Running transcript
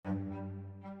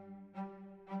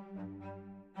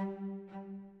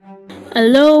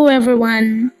Hello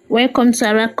everyone, welcome to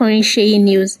Arakorin Sheyi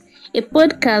News, a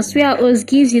podcast where our host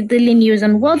gives you daily news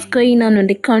on what's going on in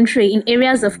the country in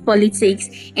areas of politics,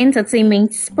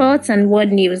 entertainment, sports and world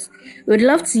news. We'd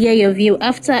love to hear your view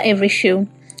after every show.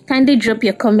 Kindly drop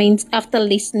your comments after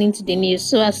listening to the news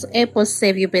so as to help us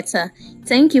serve you better.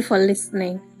 Thank you for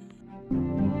listening.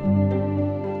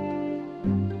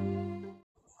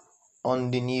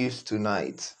 On the news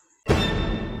tonight,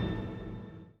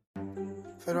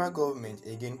 federal government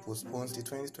again postpones the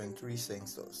 2023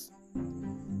 census.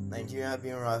 Nigeria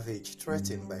being ravaged,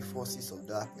 threatened by forces of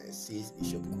darkness, says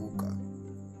Bishop Kuka.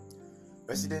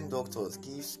 Resident doctors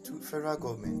gives federal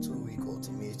government 2-week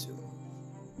ultimatum.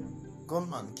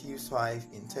 Gunman kills 5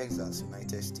 in Texas,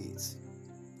 United States.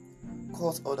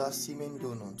 Court orders Semen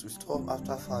donor to stop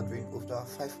after fathering over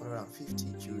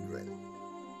 550 children.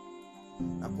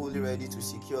 Napoli ready to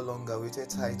secure long-awaited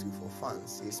title for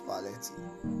fans, says Spalletti.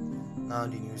 Now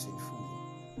the news in full.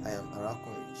 I am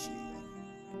Arakorin Sheyi.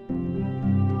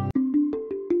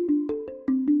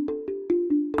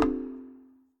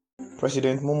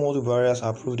 President Muhammadu Buhari has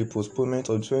approved the postponement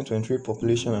of the 2023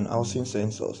 population and housing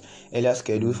census, earlier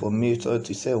scheduled for May 3rd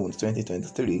to 7th,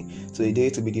 2023, to a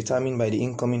date to be determined by the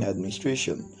incoming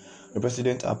administration. The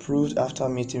President approved after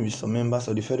meeting with some members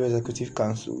of the Federal Executive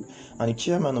Council and the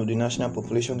chairman of the National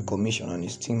Population Commission and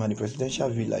his team at the Presidential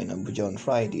Villa in Abuja on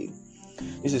Friday.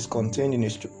 This is contained in a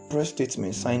press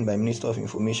statement signed by Minister of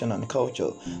Information and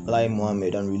Culture, Lai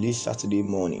Mohammed, and released Saturday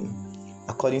morning.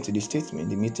 According to the statement,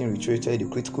 the meeting reiterated the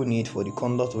critical need for the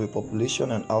conduct of a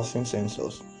population and housing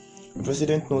census. The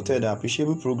President noted that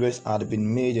appreciable progress had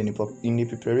been made in the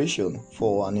preparation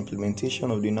for and implementation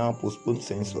of the now postponed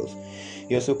census.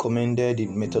 He also commended the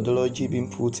methodology being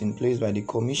put in place by the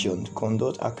Commission to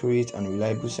conduct accurate and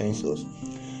reliable census,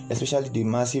 especially the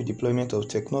massive deployment of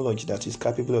technology that is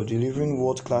capable of delivering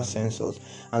world-class census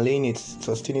and laying a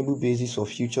sustainable basis for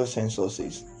future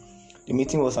censuses. The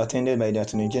meeting was attended by the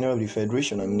Attorney General of the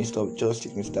Federation and Minister of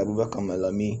Justice, Mr. Abubakar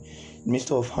Malami,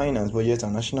 Minister of Finance, Budget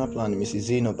and National Planning, Mrs.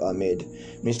 Zainab Ahmed,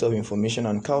 Minister of Information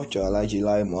and Culture, Alhaji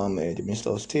Lai Mohammed, Minister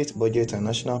of State, Budget and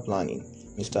National Planning,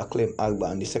 Mr. Clem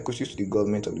Agba, and the Secretary to the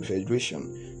Government of the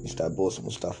Federation, Mr. Boss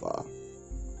Mustafa.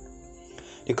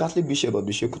 The Catholic Bishop of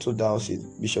the Sokoto Diocese,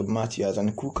 Bishop Matthias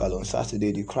and Kukal, on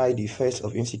Saturday decried the effects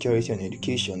of insecurity and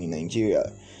education in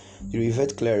Nigeria. The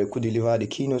Revered Cleric, who delivered the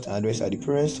keynote address at the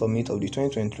Parents' Summit of the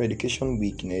 2023 Education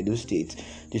Week in Edo State,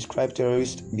 described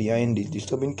terrorists behind the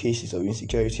disturbing cases of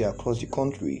insecurity across the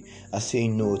country as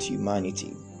saying no to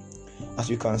humanity. As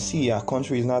you can see, our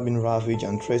country is now being ravaged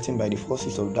and threatened by the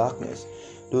forces of darkness,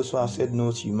 those who have said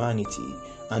no to humanity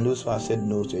and those who have said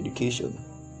no to education.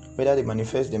 Whether they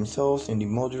manifest themselves in the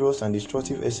murderous and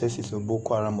destructive excesses of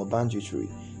Boko Haram or banditry,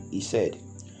 he said.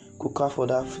 Kuka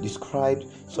further described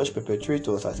such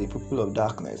perpetrators as a people of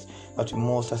darkness that we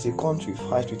must as a country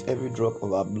fight with every drop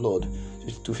of our blood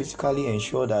to physically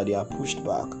ensure that they are pushed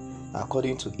back.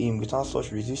 According to him, without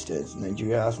such resistance,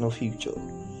 Nigeria has no future.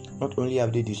 Not only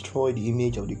have they destroyed the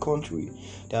image of the country,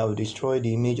 they have destroyed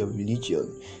the image of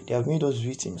religion. They have made us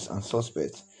victims and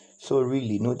suspects. So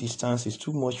really, no distance is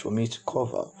too much for me to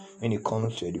cover when it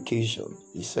comes to education,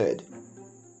 he said.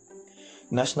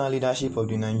 National leadership of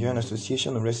the Nigerian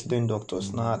Association of Resident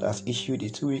Doctors (NARD) has issued a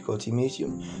 2-week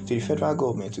ultimatum to the federal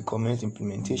government to commence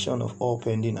implementation of all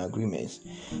pending agreements.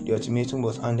 The ultimatum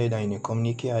was handed down in a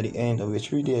communique at the end of a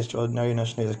 3-day extraordinary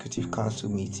National Executive Council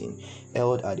meeting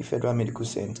held at the Federal Medical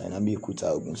Center in Abeokuta,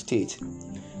 Ogun State.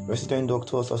 Resident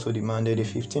doctors also demanded a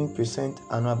 15%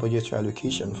 annual budgetary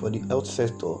allocation for the health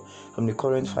sector from the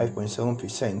current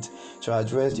 5.7% to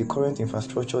address the current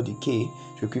infrastructure decay,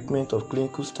 to equipment of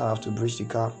clinical staff to bridge the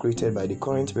gap created by the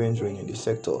current brain drain in the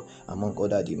sector, among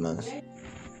other demands.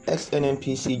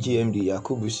 Ex-NNPC GMD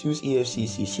Yakubu sues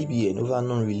EFCC CBN over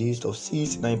non-release of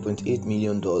seized $9.8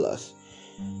 million.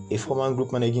 A former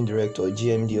group managing director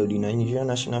 (GMD) of the Nigerian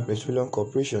National Petroleum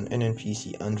Corporation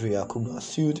 (NNPC), Andre Yakubu,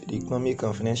 sued the Economic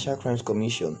and Financial Crimes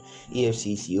Commission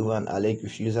 (EFCC) over an alleged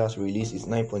refusal to release his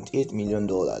 $9.8 million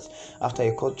after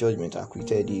a court judgment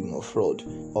acquitted him of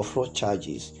fraud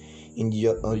charges. In the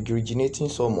originating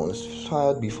summons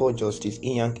filed before Justice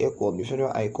Iyank Ekwo of the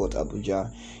Federal High Court,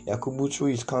 Abuja, Yakubu, through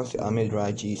his counsel Ahmed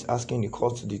Raji, is asking the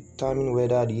court to determine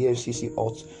whether the EFCC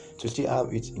ought to still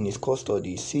have it in its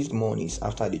custody seized monies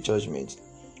after the judgment.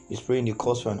 He's praying the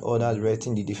court for an order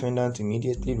directing the defendant to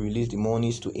immediately release the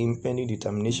monies to him pending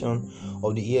determination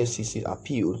of the EFCC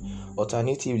appeal.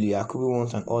 Alternatively, Yakubu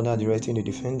wants an order directing the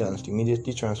defendants to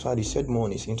immediately transfer the said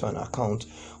monies into an account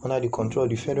under the control of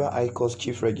the Federal High Court's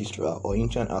Chief Registrar or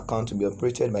into an account to be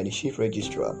operated by the Chief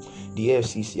Registrar, the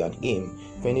EFCC, and him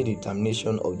pending the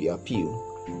determination of the appeal.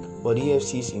 But the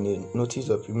EFCC, in a notice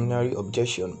of preliminary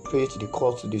objection, prayed to the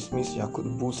court to dismiss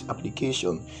Yakubu's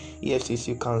application.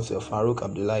 EFCC counsel Farouk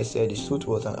Abdullahi said the suit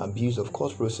was an abuse of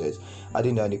court process,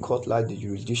 adding that the court lacked the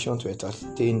jurisdiction to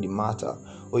entertain the matter,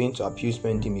 owing to appeals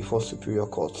pending before superior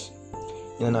courts.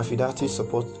 In an affidavit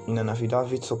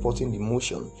supporting the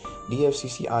motion, the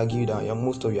EFCC argued that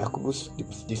most of Yakubu's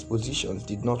dispositions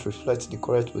did not reflect the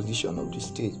correct position of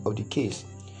the case.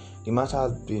 The matter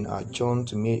has been adjourned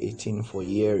to May 18 for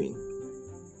hearing.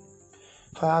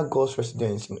 Fire gulls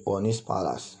residents in Ooni's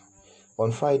Palace.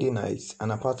 On Friday night, an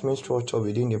apartment structure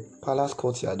within the palace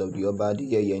courtyard of the Oba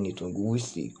Adeyeye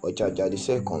Nitunguwusi Ojaja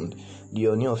II, the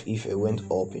Ooni of Ife, went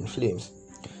up in flames.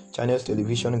 Channels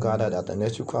Television gathered that an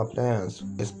electrical appliance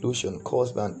explosion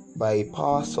caused by a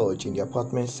power surge in the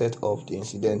apartment set off the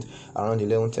incident around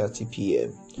 11:30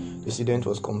 p.m. The incident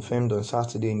was confirmed on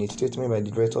Saturday in a statement by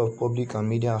the Director of Public and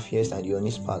Media Affairs at the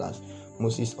Ooni's Palace,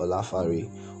 Moses Olafare.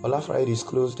 Olafare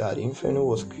disclosed that the inferno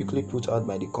was quickly put out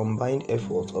by the combined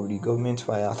efforts of the Government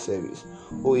Fire Service,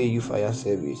 OAU Fire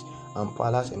Service, and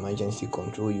Palace Emergency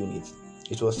Control Unit.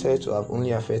 It was said to have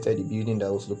only affected the building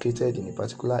that was located in a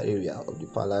particular area of the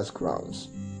palace grounds.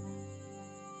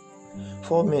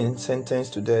 4 men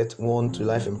sentenced to death, 1 to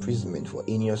life imprisonment for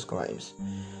heinous crimes.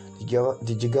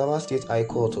 The Jigawa State High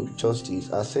Court of Justice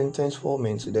has sentenced 4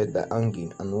 men to death by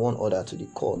hanging and 1 other to the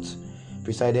court,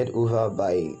 presided over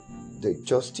by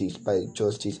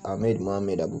Justice Ahmed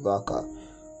Mohamed Abubakar,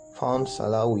 found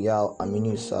Salahu Yao,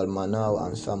 Aminu Salmanau,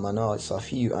 and Salmanau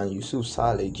Safiu and Yusuf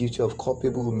Saleh guilty of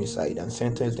culpable homicide and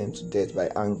sentenced them to death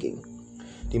by hanging.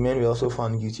 The men were also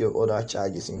found guilty of other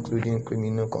charges, including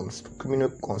criminal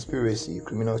conspiracy,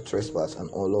 criminal trespass, and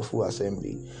unlawful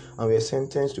assembly, and were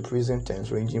sentenced to prison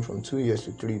terms ranging from 2 years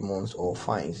to 3 months or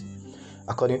fines.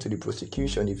 According to the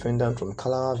prosecution, the defendant from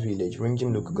Kalawa Village,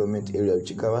 Ringim Local Government Area of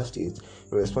Jigawa State,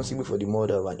 were responsible for the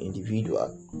murder of an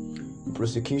individual. The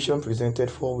prosecution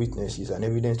presented 4 witnesses and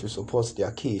evidence to support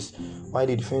their case, while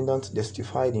the defendants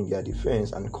testified in their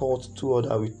defense and called 2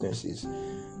 other witnesses.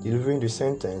 Delivering the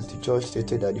sentence, the judge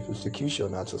stated that the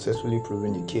prosecution had successfully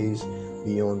proven the case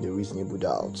beyond a reasonable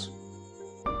doubt.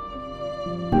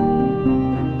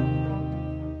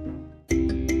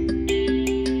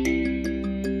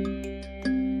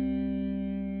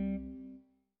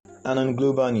 And on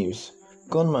global news,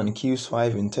 gunman kills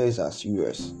 5 in Texas,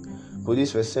 US.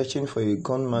 Police were searching for a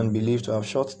gunman believed to have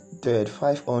shot dead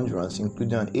 5 Hondurans,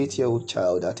 including an 8-year-old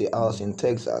child, at a house in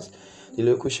Texas, the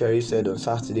local sheriff said on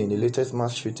Saturday, in the latest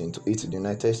mass shooting to hit the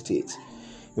United States.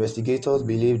 Investigators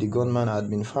believe the gunman had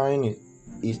been firing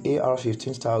his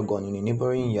AR-15 style gun in a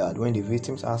neighboring yard when the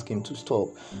victims asked him to stop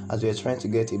as they were trying to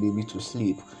get a baby to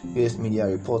sleep, US media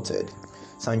reported.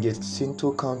 San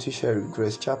Jacinto County Sheriff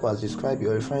Grace Chappers described the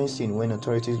horrifying scene when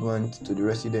authorities went to the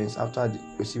residence after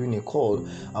receiving a call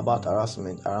about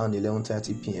harassment around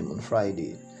 11:30 p.m. on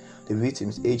Friday. The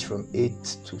victims, aged from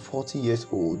 8 to 40 years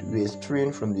old, were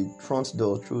strewn from the front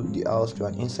door through the house to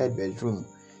an inside bedroom,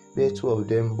 where 2 of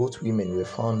them, both women, were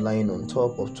found lying on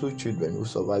top of 2 children who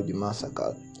survived the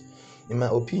massacre. In my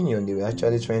opinion, they were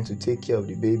actually trying to take care of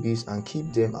the babies and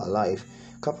keep them alive,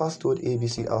 Chappers told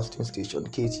ABC Austin station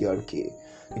KTRK.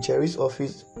 The sheriff's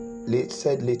office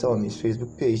said later on his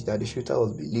Facebook page that the shooter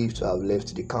was believed to have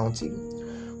left the county.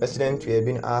 Residents were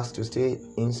being asked to stay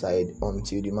inside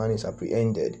until the man is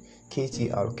apprehended,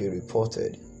 KTRK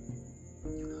reported.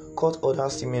 Court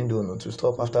orders Semen donor to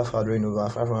stop after fathering over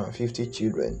 550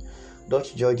 children.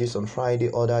 Dutch judges on Friday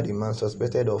ordered the man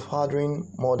suspected of fathering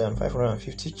more than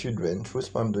 550 children through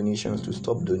sperm donations to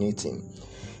stop donating.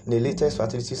 In the latest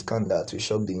fertility scandal to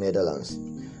shock the Netherlands,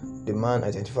 the man,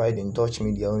 identified in Dutch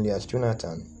media only as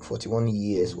Jonathan, 41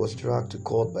 years, was dragged to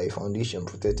court by a foundation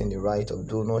protecting the right of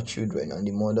donor children and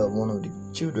the mother of one of the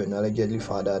children allegedly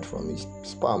fathered from his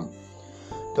sperm.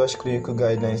 Dutch clinical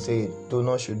guidelines say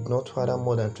donors should not father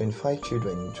more than 25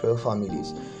 children in 12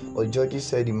 families, but judges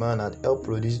said the man had helped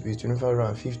produce between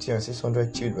 550 and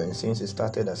 600 children since he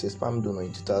started as a sperm donor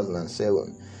in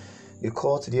 2007. The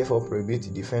court therefore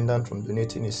prohibited the defendant from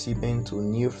donating his semen to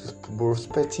new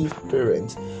prospective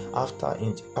parents after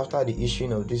the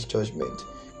issuing of this judgment,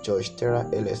 Judge Tara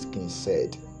Eleskin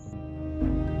said.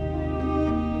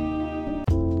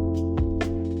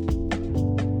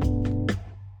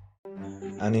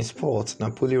 And in sports,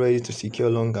 Napoli ready to secure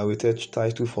long-awaited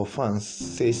title for fans,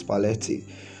 says Spalletti.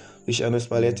 Luciano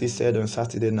Spalletti said on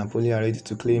Saturday Napoli are ready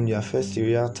to claim their first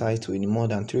Serie A title in more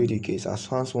than 3 decades, as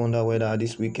fans wonder whether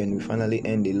this weekend will finally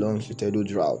end a long-sustained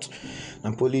drought.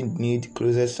 Napoli need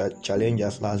closest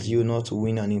challengers Lazio not to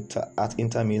win at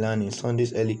Inter Milan in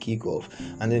Sunday's early kickoff,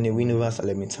 and then a win over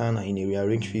Salernitana in a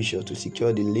rearranged fixture to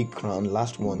secure the league crown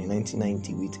last won in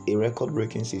 1990 with a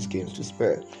record-breaking 6 games to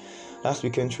spare. Last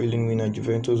weekend trailing winner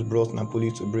Juventus brought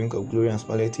Napoli to brink of glory, and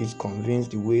Spalletti is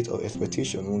convinced the weight of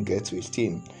expectation won't get to his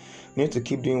team. We need to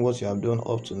keep doing what we have done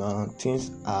up to now.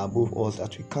 Things are above us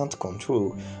that we can't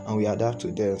control, and we adapt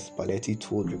to them, Spalletti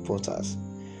told reporters.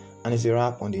 And it's a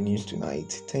wrap on the news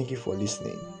tonight. Thank you for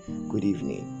listening. Good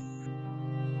evening.